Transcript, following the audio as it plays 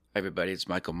Everybody, it's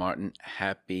Michael Martin.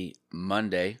 Happy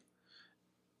Monday.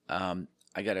 I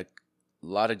got a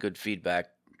lot of good feedback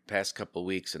past couple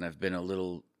weeks, and I've been a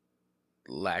little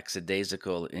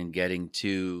lackadaisical in getting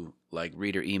to like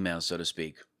reader emails, so to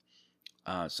speak.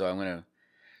 So I'm going to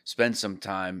spend some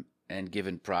time and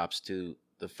giving props to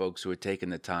the folks who are taking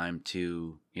the time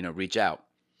to reach out.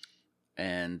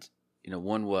 And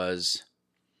one was,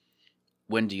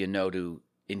 when do you know to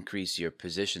increase your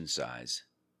position size?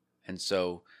 And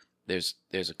so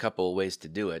there's a couple of ways to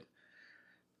do it.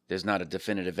 There's not a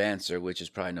definitive answer, which is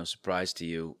probably no surprise to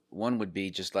you. One would be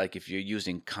just like if you're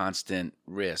using constant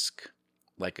risk,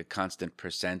 like a constant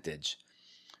percentage,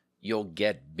 you'll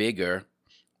get bigger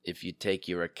if you take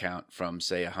your account from,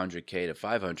 say, 100K to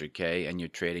 500K and you're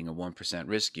trading a 1%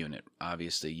 risk unit.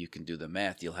 Obviously, you can do the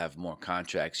math. You'll have more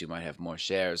contracts, you might have more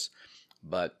shares,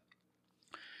 but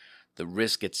the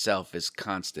risk itself is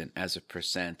constant as a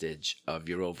percentage of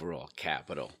your overall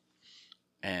capital.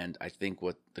 And I think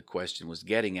what the question was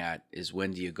getting at is, when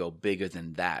do you go bigger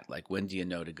than that? Like, when do you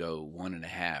know to go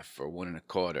 1.5 or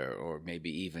 1.25 or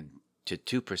maybe even to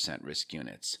 2% risk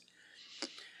units?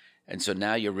 And so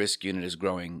now your risk unit is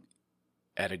growing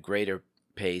at a greater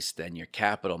pace than your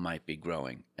capital might be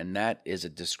growing. And that is a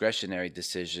discretionary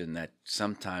decision that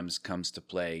sometimes comes to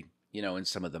play, in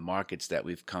some of the markets that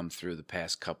we've come through the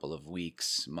past couple of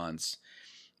weeks, months,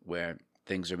 where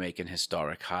things are making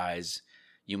historic highs.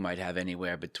 You might have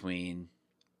anywhere between,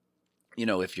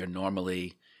 if you're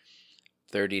normally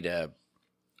 30 to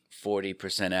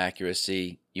 40%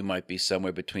 accuracy, you might be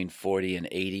somewhere between 40 and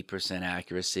 80%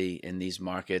 accuracy in these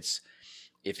markets.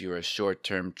 If you're a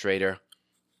short-term trader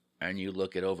and you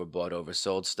look at overbought,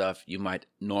 oversold stuff, you might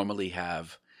normally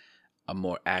have a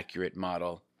more accurate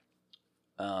model.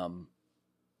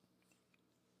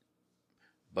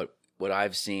 But what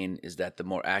I've seen is that the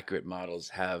more accurate models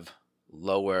have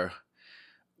lower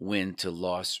win to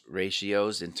loss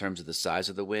ratios in terms of the size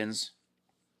of the wins.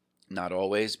 Not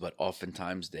always, but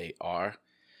oftentimes they are,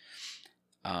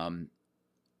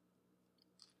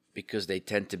 because they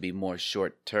tend to be more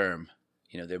short term.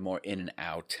 They're more in and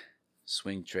out,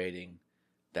 swing trading,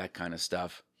 that kind of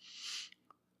stuff.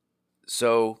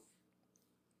 So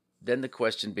then the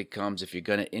question becomes, if you're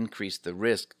going to increase the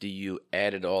risk, do you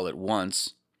add it all at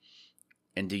once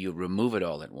and do you remove it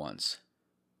all at once?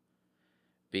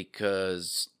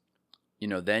 Because,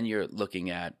 then you're looking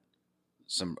at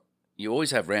you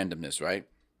always have randomness, right?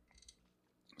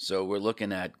 So we're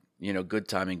looking at, good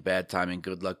timing, bad timing,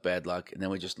 good luck, bad luck. And then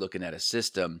we're just looking at a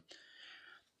system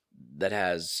that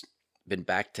has been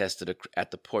back tested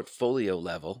at the portfolio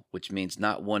level, which means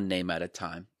not one name at a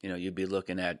time. You'd be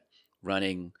looking at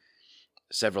running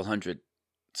several hundred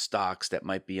stocks that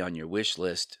might be on your wish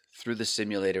list through the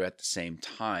simulator at the same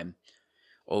time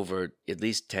over at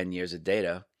least 10 years of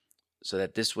data, so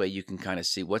that this way you can kind of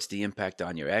see what's the impact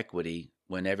on your equity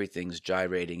when everything's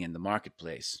gyrating in the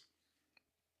marketplace.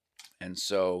 And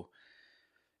so,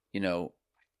 then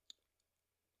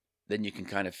you can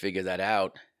kind of figure that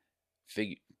out,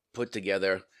 put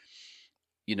together,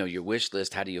 your wish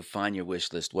list. How do you find your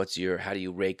wish list? How do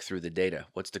you rake through the data?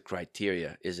 What's the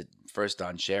criteria? Is it first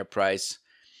on share price,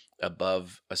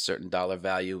 above a certain dollar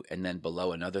value, and then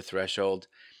below another threshold?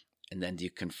 And then do you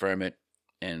confirm it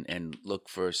and look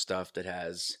for stuff that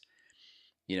has,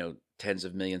 tens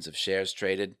of millions of shares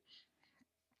traded?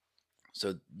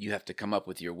 So you have to come up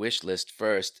with your wish list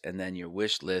first, and then your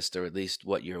wish list, or at least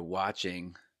what you're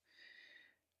watching,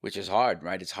 which is hard,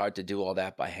 right? It's hard to do all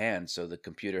that by hand. So the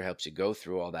computer helps you go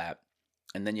through all that.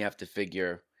 And then you have to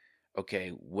figure,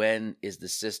 okay, when is the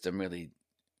system really,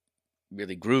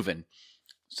 really grooving,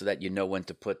 so that you know when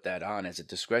to put that on. As a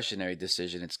discretionary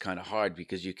decision, it's kind of hard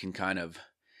because you can kind of,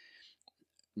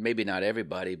 maybe not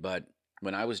everybody, but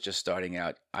when I was just starting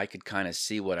out, I could kind of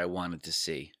see what I wanted to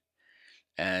see.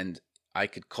 And I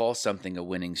could call something a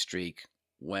winning streak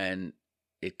when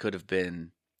it could have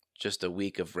been just a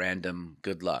week of random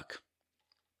good luck.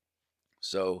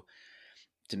 So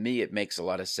to me, it makes a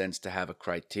lot of sense to have a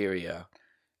criteria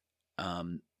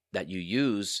that you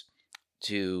use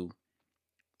to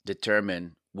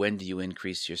determine, when do you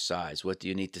increase your size? What do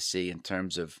you need to see in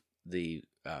terms of the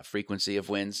frequency of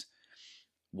wins?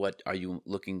 What are you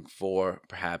looking for,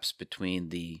 perhaps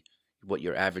between what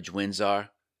your average wins are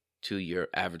to your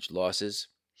average losses,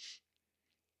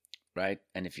 right?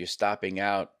 And if you're stopping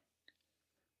out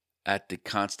at the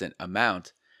constant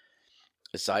amount,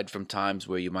 aside from times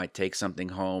where you might take something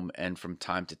home and from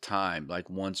time to time, like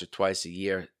once or twice a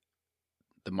year,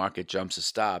 the market jumps a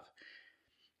stop,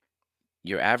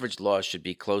 your average loss should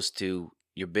be close to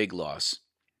your big loss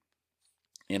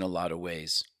in a lot of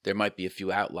ways. There might be a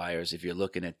few outliers if you're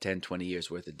looking at 10, 20 years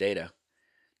worth of data,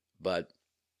 But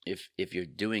if you're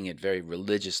doing it very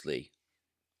religiously,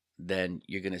 then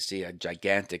you're going to see a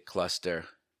gigantic cluster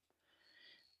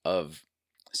of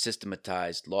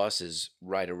systematized losses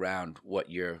right around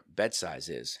what your bet size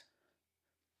is,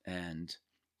 and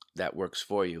that works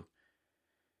for you.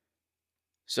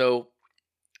 So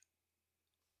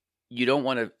you don't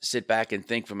want to sit back and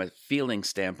think from a feeling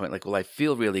standpoint, like, well, I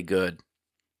feel really good,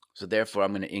 so therefore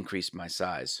I'm going to increase my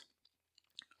size.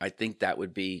 I think that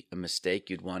would be a mistake.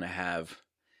 You'd want to have,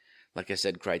 like I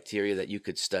said, criteria that you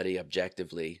could study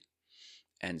objectively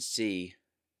and see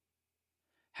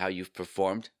how you've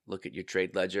performed. Look at your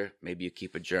trade ledger. Maybe you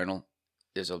keep a journal.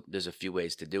 There's a few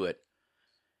ways to do it.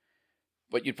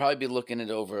 But you'd probably be looking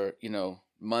at over,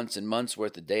 months and months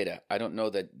worth of data. I don't know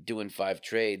that doing 5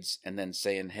 trades and then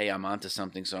saying, hey, I'm onto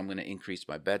something, so I'm going to increase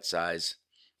my bet size.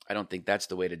 I don't think that's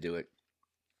the way to do it.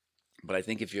 But I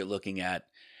think if you're looking at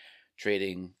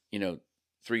trading,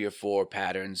 3 or 4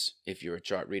 patterns, if you're a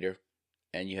chart reader,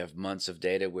 and you have months of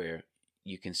data where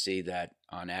you can see that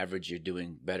on average you're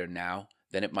doing better now,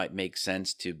 then it might make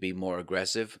sense to be more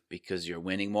aggressive because you're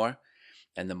winning more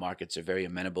and the markets are very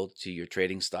amenable to your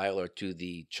trading style or to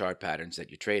the chart patterns that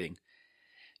you're trading.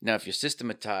 Now, if you're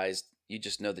systematized, you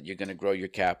just know that you're going to grow your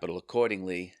capital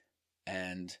accordingly,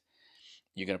 and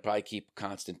you're going to probably keep a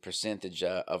constant percentage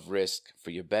of risk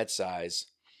for your bet size.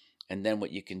 And then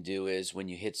what you can do is when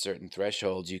you hit certain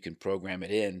thresholds, you can program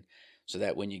it in so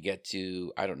that when you get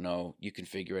to, I don't know, you can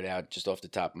figure it out just off the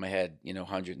top of my head,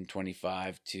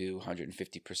 125 to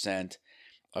 150%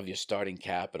 of your starting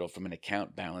capital from an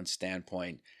account balance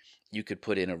standpoint. You could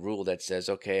put in a rule that says,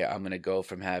 okay, I'm going to go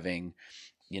from having,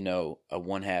 a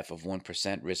 1/2 of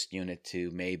 1% risk unit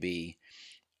to maybe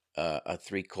a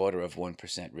 3/4 of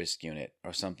 1% risk unit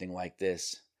or something like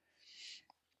this.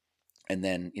 And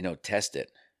then, test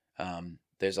it.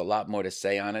 There's a lot more to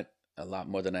say on it, a lot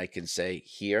more than I can say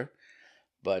here.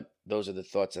 But those are the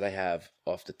thoughts that I have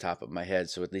off the top of my head.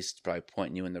 So at least it's probably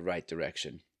pointing you in the right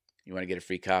direction. You want to get a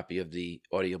free copy of the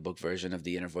audiobook version of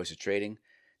The Inner Voice of Trading?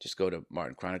 Just go to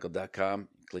martinchronicle.com,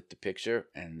 click the picture,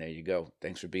 and there you go.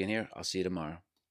 Thanks for being here. I'll see you tomorrow.